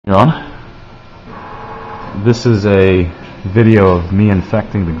On. This is a video of me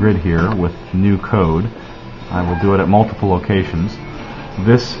infecting the grid here with new code. I will do it at multiple locations.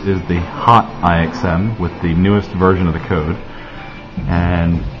 This is the hot IXM with the newest version of the code,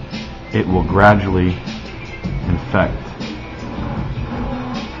 and it will gradually infect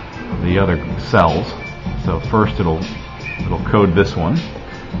the other cells. So first it'll code this one.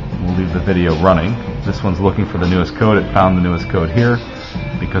 We'll leave the video running. This one's looking for the newest code. It found the newest code here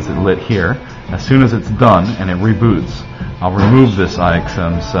because it lit here. As soon as it's done and it reboots, I'll remove this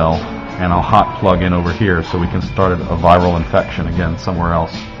IXM cell and I'll hot plug in over here so we can start a viral infection again somewhere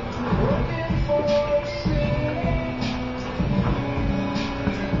else.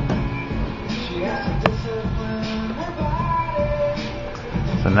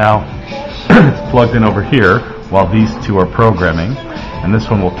 So now it's plugged in over here while these two are programming, and this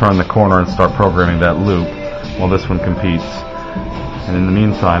one will turn the corner and start programming that loop while this one competes. And in the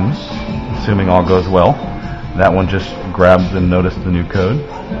meantime, assuming all goes well, that one just grabbed and noticed the new code.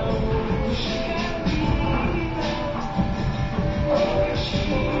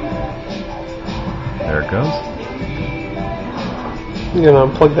 There it goes. You're going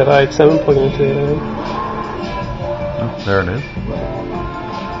to unplug that IXM and plug it into it. Oh, there it is.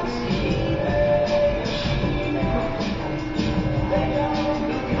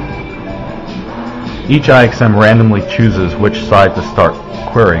 Each IXM randomly chooses which side to start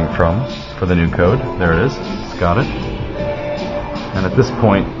querying from for the new code. There it is. It's got it. And at this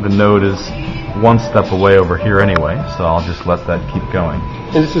point, the node is one step away over here anyway, so I'll just let that keep going.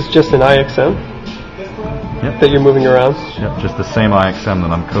 And this is just an IXM? Yep. That you're moving around? Yep, just the same IXM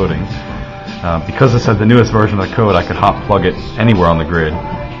that I'm coding. Because this had the newest version of the code, I could hot plug it anywhere on the grid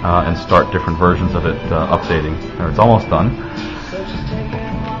and start different versions of it updating. There, it's almost done.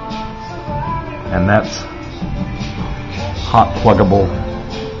 And that's hot pluggable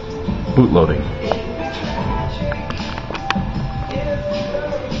bootloading.